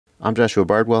I'm Joshua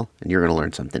Bardwell, and you're going to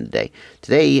learn something today.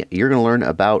 Today, you're going to learn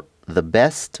about the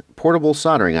best portable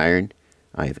soldering iron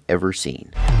I've ever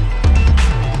seen.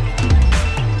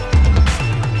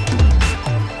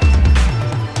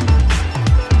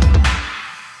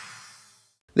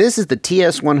 This is the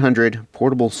TS100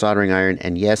 portable soldering iron,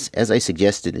 and yes, as I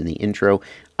suggested in the intro,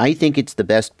 I think it's the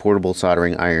best portable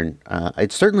soldering iron.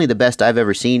 It's certainly the best I've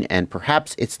ever seen, and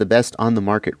perhaps it's the best on the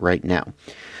market right now.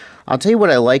 I'll tell you what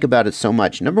I like about it so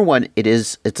much. Number one,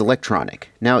 it's electronic.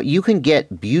 Now, you can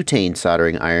get butane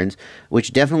soldering irons,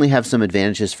 which definitely have some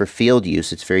advantages for field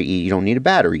use. It's very easy. You don't need a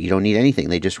battery. You don't need anything.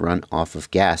 They just run off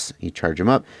of gas. You charge them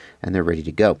up, and they're ready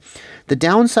to go. The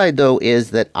downside, though,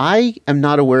 is that I am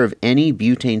not aware of any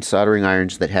butane soldering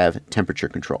irons that have temperature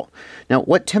control. Now,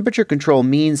 what temperature control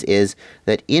means is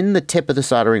that in the tip of the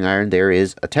soldering iron, there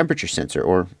is a temperature sensor,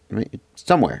 or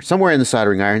somewhere in the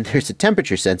soldering iron, there's a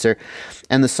temperature sensor,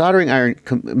 and the soldering iron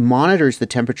monitors the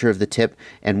temperature of the tip,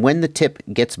 and when the tip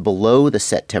gets below the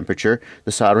set temperature,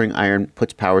 the soldering iron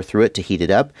puts power through it to heat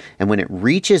it up, and when it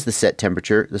reaches the set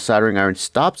temperature, the soldering iron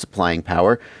stops applying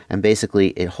power, and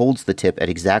basically it holds the tip at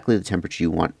exactly the temperature you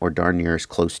want, or darn near as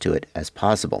close to it as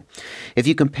possible. If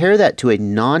you compare that to a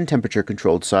non-temperature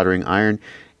controlled soldering iron,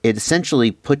 it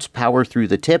essentially puts power through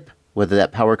the tip, whether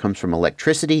that power comes from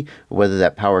electricity, or whether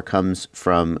that power comes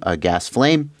from a gas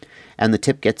flame, and the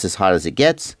tip gets as hot as it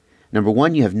gets. Number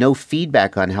one, you have no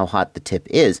feedback on how hot the tip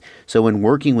is. So when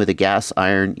working with a gas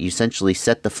iron, you essentially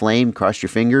set the flame, cross your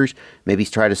fingers, maybe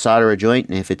try to solder a joint,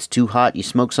 and if it's too hot, you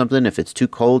smoke something. If it's too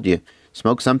cold, you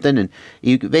smoke something, and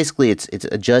you basically it's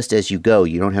adjust as you go.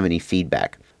 You don't have any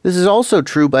feedback. This is also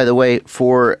true, by the way,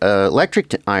 for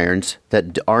electric irons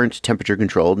that aren't temperature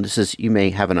controlled. You may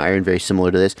have an iron very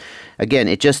similar to this. Again,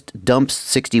 it just dumps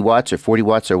 60 watts or 40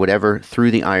 watts or whatever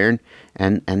through the iron,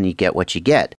 and you get what you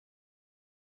get.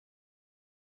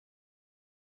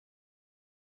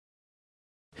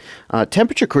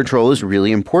 Temperature control is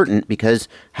really important because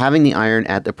having the iron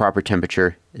at the proper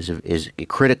temperature is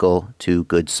critical to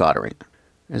good soldering.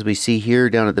 As we see here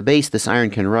down at the base, this iron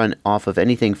can run off of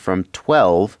anything from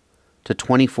 12 to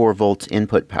 24 volts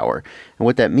input power. And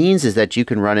what that means is that you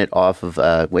can run it off of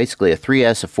basically a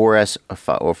 3S, a 4S,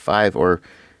 or 5, or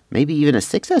maybe even a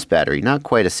 6S battery, not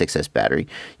quite a 6S battery.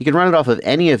 You can run it off of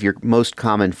any of your most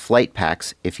common flight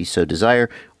packs if you so desire,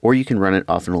 or you can run it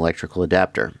off an electrical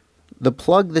adapter. The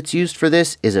plug that's used for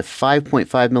this is a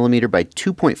 5.5 millimeter by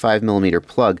 2.5 millimeter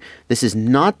plug. This is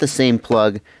not the same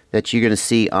plug that you're going to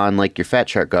see on like your Fat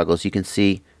Shark goggles. You can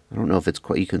see, I don't know if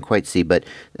you can quite see, but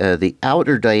the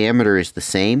outer diameter is the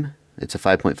same. It's a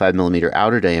 5.5 millimeter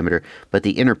outer diameter, but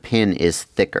the inner pin is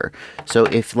thicker. So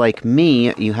if, like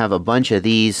me, you have a bunch of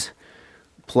these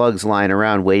plugs lying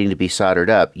around waiting to be soldered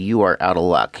up, you are out of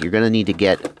luck. You're going to need to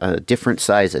get a different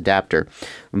size adapter.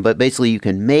 But basically you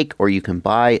can make or you can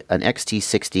buy an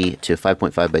XT60 to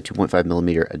 5.5 by 2.5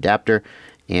 millimeter adapter,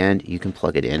 and you can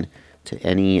plug it in to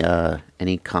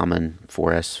any common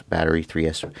 4S battery,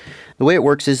 3S. The way it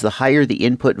works is the higher the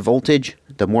input voltage,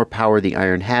 the more power the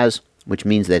iron has, which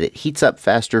means that it heats up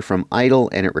faster from idle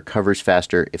and it recovers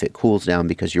faster if it cools down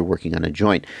because you're working on a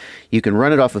joint. You can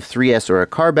run it off of 3S or a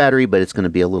car battery, but it's going to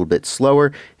be a little bit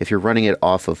slower. If you're running it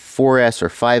off of 4S or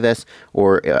 5S,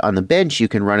 or on the bench, you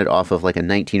can run it off of like a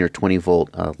 19 or 20 volt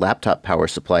laptop power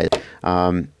supply.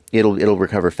 It'll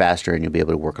recover faster and you'll be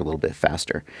able to work a little bit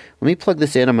faster. Let me plug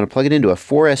this in. I'm going to plug it into a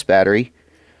 4S battery.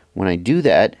 When I do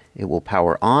that, it will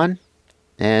power on,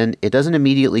 and it doesn't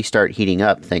immediately start heating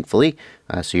up, thankfully.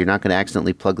 So you're not going to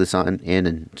accidentally plug this in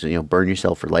and burn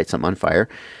yourself or light something on fire.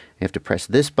 You have to press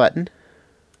this button,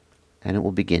 and it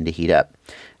will begin to heat up.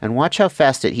 And watch how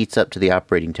fast it heats up to the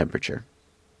operating temperature.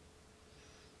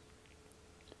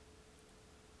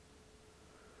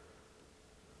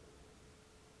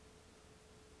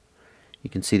 You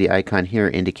can see the icon here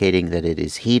indicating that it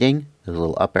is heating, the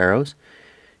little up arrows.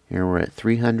 Here we're at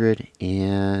 300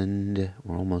 and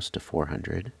we're almost to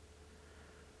 400,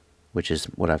 which is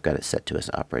what I've got it set to as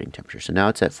operating temperature. So now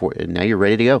it's at 4, and now you're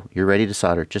ready to go. You're ready to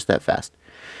solder just that fast.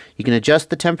 You can adjust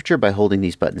the temperature by holding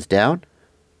these buttons down.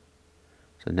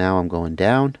 So now I'm going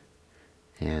down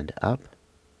and up.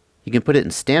 You can put it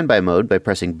in standby mode by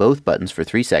pressing both buttons for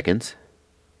 3 seconds.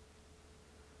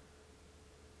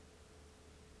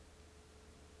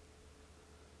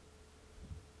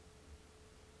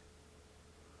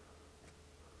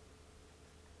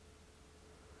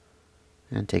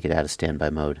 And take it out of standby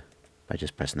mode by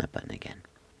just pressing that button again.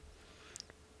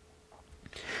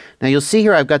 Now you'll see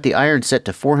here I've got the iron set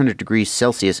to 400 degrees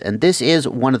Celsius, and this is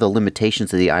one of the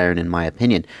limitations of the iron in my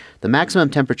opinion. The maximum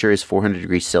temperature is 400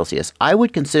 degrees Celsius. I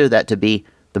would consider that to be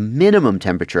the minimum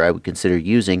temperature I would consider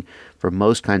using for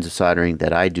most kinds of soldering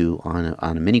that I do on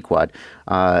a mini quad.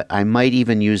 I might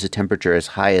even use a temperature as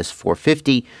high as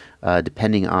 450,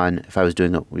 depending on if I was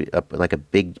doing like a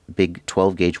big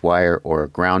 12 gauge wire or a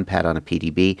ground pad on a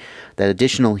PDB. That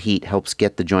additional heat helps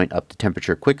get the joint up to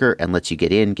temperature quicker and lets you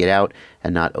get in, get out,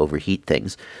 and not overheat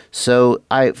things. So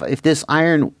if this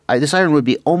iron would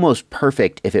be almost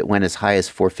perfect if it went as high as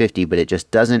 450, but it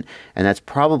just doesn't, and that's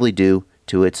probably due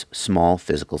to its small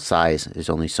physical size. There's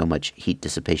only so much heat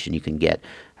dissipation you can get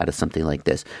out of something like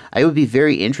this. I would be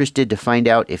very interested to find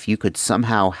out if you could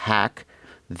somehow hack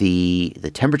the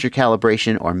temperature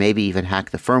calibration, or maybe even hack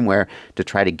the firmware to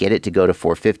try to get it to go to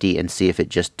 450 and see if it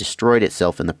just destroyed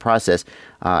itself in the process.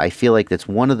 I feel like that's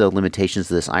one of the limitations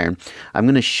of this iron. I'm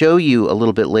going to show you a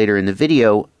little bit later in the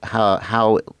video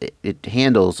how it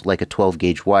handles like a 12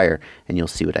 gauge wire, and you'll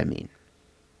see what I mean.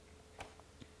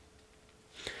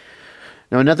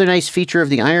 Now, another nice feature of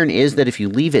the iron is that if you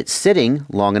leave it sitting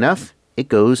long enough, it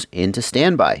goes into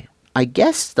standby. I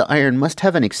guess the iron must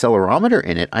have an accelerometer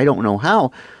in it. I don't know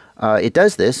how it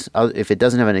does this, if it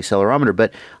doesn't have an accelerometer,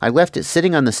 but I left it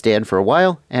sitting on the stand for a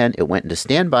while, and it went into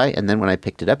standby, and then when I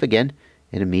picked it up again,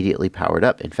 it immediately powered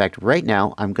up. In fact, right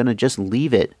now, I'm going to just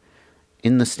leave it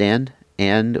in the stand,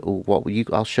 and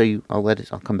I'll show you,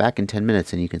 I'll come back in 10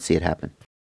 minutes, and you can see it happen.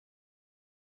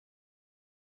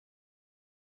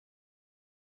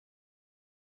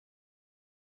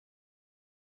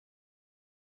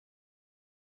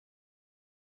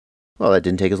 Well, that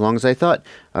didn't take as long as I thought.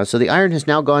 So the iron has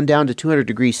now gone down to 200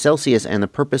 degrees Celsius, and the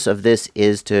purpose of this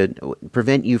is to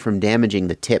prevent you from damaging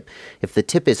the tip. If the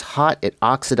tip is hot, it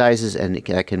oxidizes, and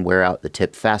that can wear out the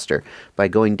tip faster. By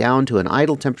going down to an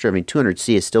idle temperature, I mean 200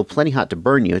 C is still plenty hot to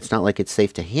burn you. It's not like it's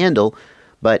safe to handle,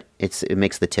 but it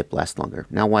makes the tip last longer.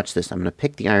 Now watch this. I'm going to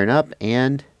pick the iron up,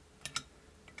 and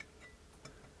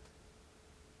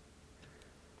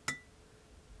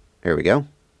there we go.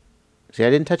 See, I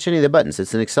didn't touch any of the buttons.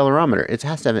 It's an accelerometer. It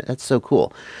has to have it. That's so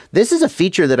cool. This is a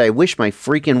feature that I wish my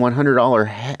freaking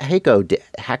 $100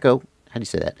 Hacko, how do you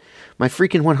say that? My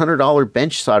freaking $100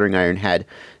 bench soldering iron had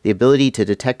the ability to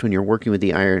detect when you're working with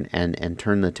the iron and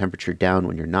turn the temperature down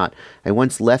when you're not. I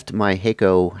once left my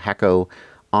Hacko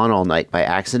on all night by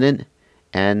accident,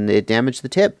 and it damaged the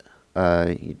tip.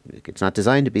 It's not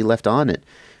designed to be left on at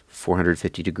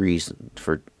 450 degrees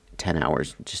for 10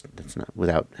 hours, that's not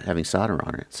without having solder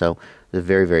on it. So it's a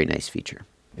very, very nice feature.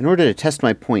 In order to test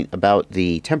my point about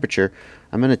the temperature,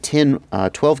 I'm going to tin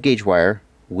 12 gauge wire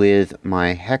with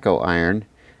my Hacko iron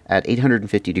at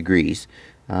 850 degrees.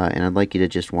 And I'd like you to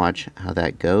just watch how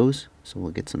that goes. So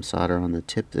we'll get some solder on the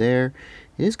tip there.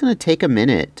 It is going to take a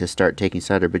minute to start taking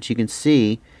solder, but you can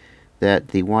see that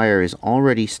the wire is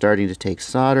already starting to take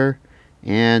solder,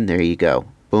 and there you go.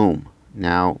 Boom.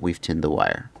 Now we've tinned the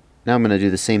wire. Now I'm going to do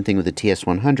the same thing with the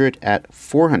TS100 at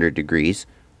 400 degrees,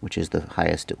 which is the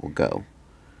highest it will go.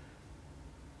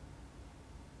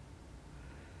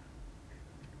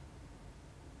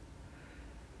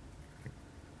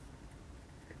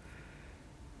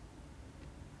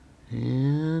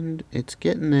 And it's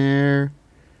getting there.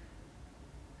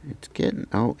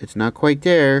 Oh, it's not quite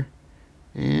there.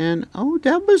 And, oh,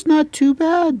 that was not too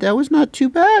bad. That was not too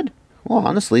bad. Well,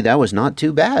 honestly, that was not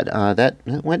too bad. That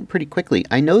went pretty quickly.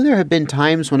 I know there have been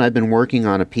times when I've been working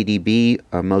on a PDB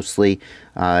mostly,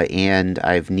 and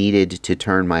I've needed to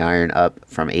turn my iron up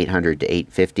from 800 to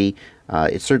 850.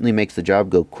 It certainly makes the job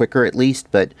go quicker at least,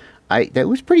 but that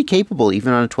was pretty capable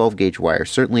even on a 12 gauge wire.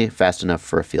 Certainly fast enough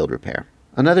for a field repair.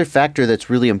 Another factor that's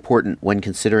really important when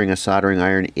considering a soldering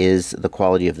iron is the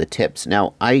quality of the tips.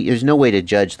 Now, there's no way to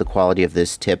judge the quality of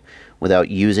this tip without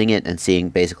using it and seeing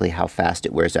basically how fast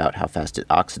it wears out, how fast it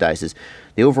oxidizes.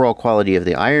 The overall quality of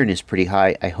the iron is pretty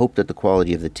high. I hope that the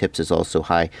quality of the tips is also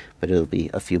high, but it'll be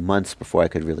a few months before I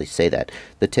could really say that.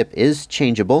 The tip is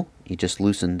changeable. You just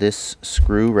loosen this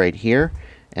screw right here,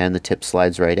 and the tip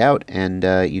slides right out, and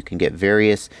you can get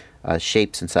various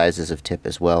shapes and sizes of tip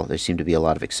as well. There seem to be a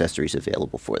lot of accessories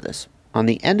available for this. On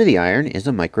the end of the iron is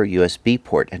a micro USB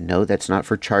port, and no, that's not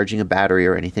for charging a battery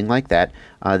or anything like that.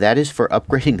 That is for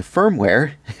upgrading the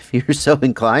firmware, if you're so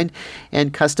inclined,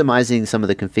 and customizing some of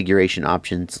the configuration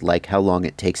options, like how long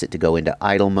it takes it to go into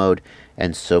idle mode,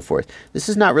 and so forth. This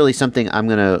is not really something I'm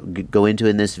going to go into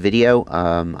in this video.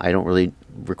 I don't really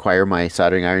require my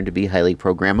soldering iron to be highly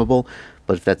programmable,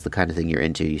 but if that's the kind of thing you're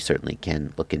into, you certainly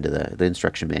can look into the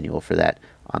instruction manual for that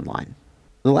online.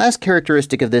 The last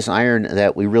characteristic of this iron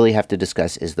that we really have to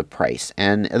discuss is the price.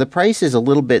 And the price is a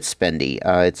little bit spendy.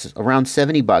 It's around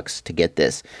 70 bucks to get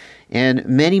this. And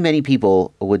many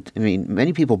people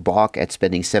balk at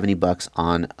spending 70 bucks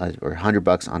on or 100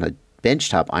 bucks on a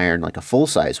benchtop iron, like a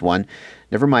full-size one.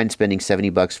 Never mind spending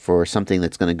 $70 for something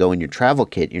that's going to go in your travel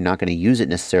kit. You're not going to use it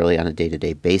necessarily on a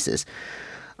day-to-day basis.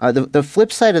 The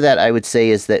flip side of that, I would say,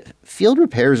 is that field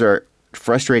repairs are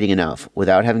frustrating enough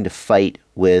without having to fight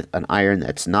with an iron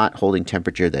that's not holding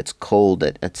temperature, that's cold,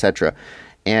 etc.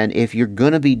 And if you're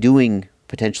going to be doing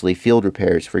potentially field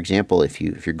repairs, for example, if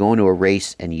you're going to a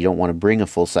race and you don't want to bring a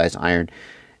full-size iron,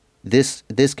 this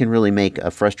can really make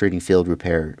a frustrating field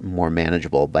repair more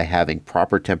manageable by having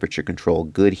proper temperature control,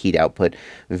 good heat output,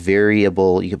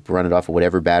 variable. You can run it off of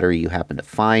whatever battery you happen to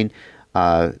find.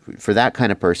 For that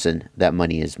kind of person, that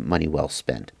money is money well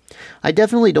spent. I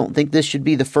definitely don't think this should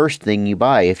be the first thing you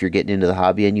buy if you're getting into the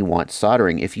hobby and you want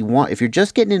soldering. If you're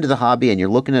just getting into the hobby and you're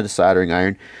looking at a soldering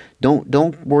iron,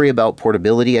 don't worry about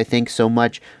portability, I think, so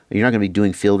much. You're not going to be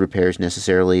doing field repairs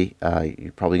necessarily.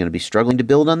 You're probably going to be struggling to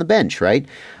build on the bench, right?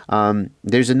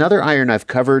 There's another iron I've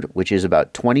covered, which is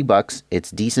about $20.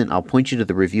 It's decent. I'll point you to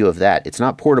the review of that. It's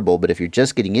not portable, but if you're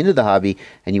just getting into the hobby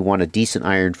and you want a decent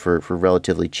iron for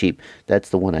relatively cheap, that's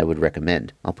the one I would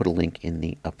recommend. I'll put a link in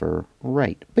the upper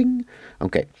right. Bing.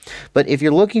 Okay. But if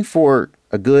you're looking for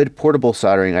a good portable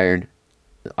soldering iron,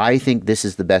 I think this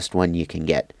is the best one you can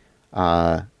get.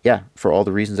 Yeah, for all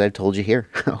the reasons I've told you here.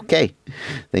 Okay.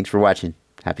 Thanks for watching.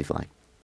 Happy flying.